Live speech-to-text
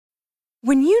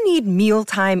When you need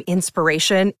mealtime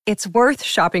inspiration, it's worth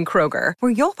shopping Kroger,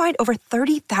 where you'll find over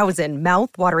 30,000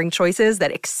 mouth-watering choices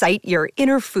that excite your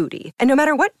inner foodie. And no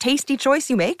matter what tasty choice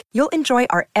you make, you'll enjoy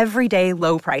our everyday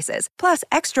low prices, plus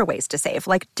extra ways to save,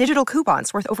 like digital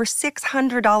coupons worth over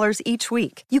 $600 each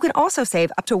week. You can also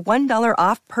save up to $1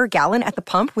 off per gallon at the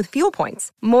pump with fuel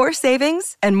points. More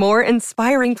savings and more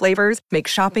inspiring flavors make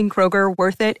shopping Kroger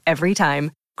worth it every time.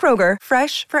 Kroger,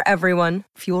 fresh for everyone.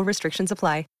 Fuel restrictions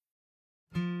apply.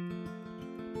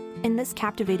 In this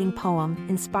captivating poem,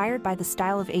 inspired by the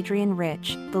style of Adrienne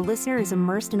Rich, the listener is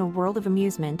immersed in a world of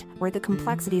amusement where the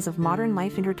complexities of modern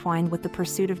life intertwine with the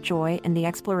pursuit of joy and the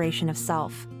exploration of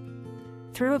self.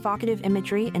 Through evocative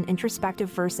imagery and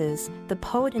introspective verses, the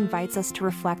poet invites us to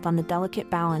reflect on the delicate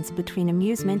balance between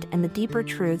amusement and the deeper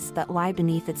truths that lie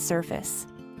beneath its surface.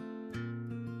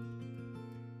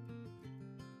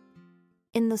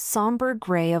 In the somber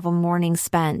gray of a morning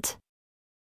spent,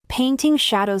 painting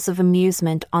shadows of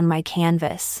amusement on my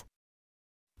canvas,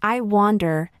 I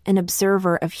wander, an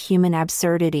observer of human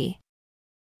absurdity.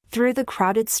 Through the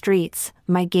crowded streets,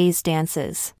 my gaze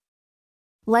dances.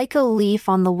 Like a leaf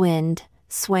on the wind,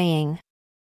 swaying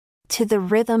to the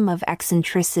rhythm of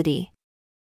eccentricity.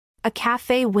 A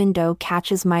cafe window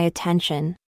catches my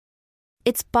attention,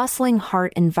 its bustling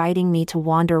heart inviting me to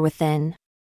wander within.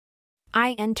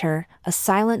 I enter, a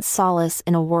silent solace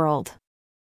in a world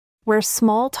where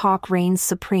small talk reigns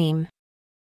supreme.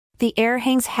 The air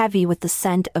hangs heavy with the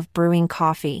scent of brewing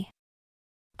coffee,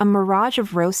 a mirage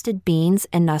of roasted beans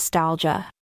and nostalgia.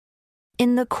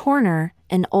 In the corner,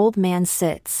 an old man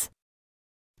sits,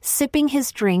 sipping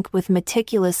his drink with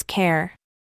meticulous care,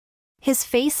 his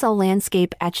face a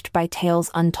landscape etched by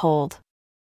tales untold.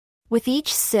 With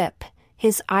each sip,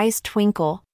 his eyes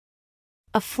twinkle,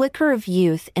 a flicker of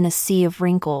youth in a sea of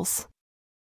wrinkles.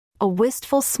 A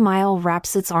wistful smile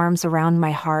wraps its arms around my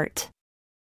heart,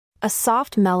 a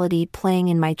soft melody playing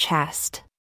in my chest.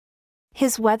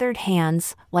 His weathered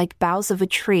hands, like boughs of a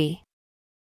tree,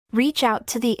 reach out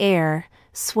to the air,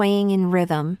 swaying in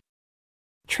rhythm,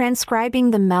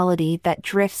 transcribing the melody that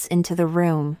drifts into the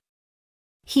room.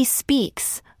 He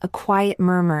speaks, a quiet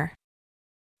murmur,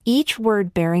 each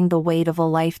word bearing the weight of a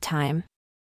lifetime.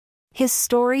 His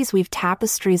stories weave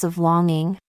tapestries of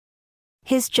longing,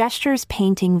 his gestures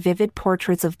painting vivid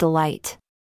portraits of delight.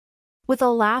 With a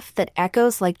laugh that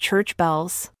echoes like church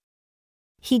bells,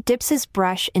 he dips his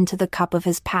brush into the cup of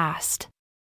his past,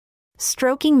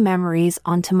 stroking memories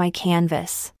onto my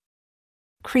canvas,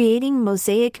 creating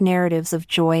mosaic narratives of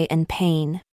joy and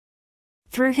pain.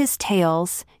 Through his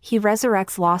tales, he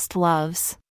resurrects lost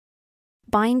loves,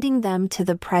 binding them to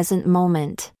the present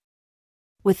moment,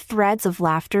 with threads of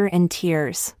laughter and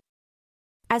tears.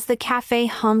 As the cafe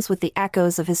hums with the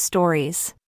echoes of his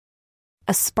stories,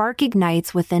 a spark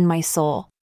ignites within my soul.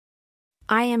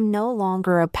 I am no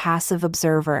longer a passive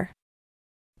observer,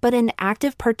 but an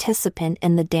active participant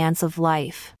in the dance of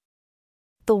life.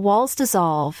 The walls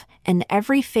dissolve, and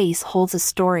every face holds a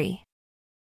story,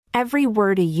 every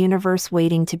word a universe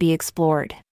waiting to be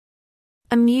explored.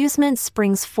 Amusement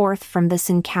springs forth from this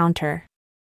encounter,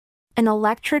 an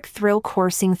electric thrill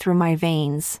coursing through my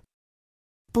veins,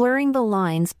 blurring the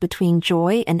lines between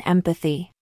joy and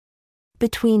empathy,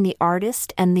 between the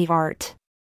artist and the art.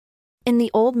 In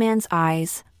the old man's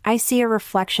eyes, I see a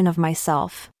reflection of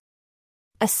myself,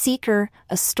 a seeker,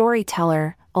 a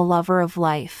storyteller, a lover of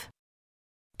life.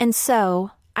 And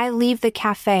so, I leave the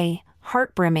cafe,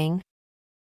 heart brimming,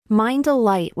 mind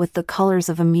alight with the colors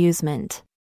of amusement.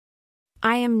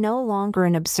 I am no longer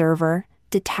an observer,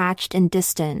 detached and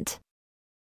distant,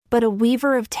 but a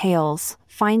weaver of tales,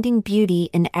 finding beauty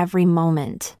in every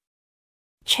moment,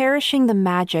 cherishing the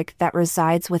magic that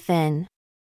resides within.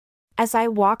 As I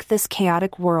walk this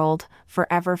chaotic world,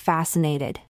 forever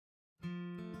fascinated.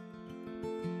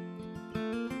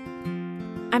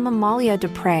 I'm Amalia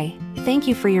Dupre. Thank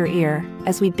you for your ear,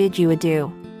 as we bid you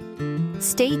adieu.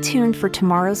 Stay tuned for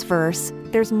tomorrow's verse,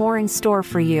 there's more in store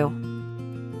for you.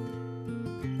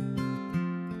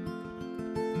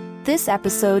 This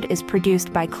episode is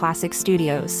produced by Classic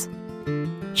Studios.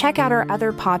 Check out our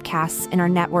other podcasts in our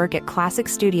network at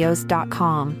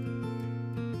classicstudios.com.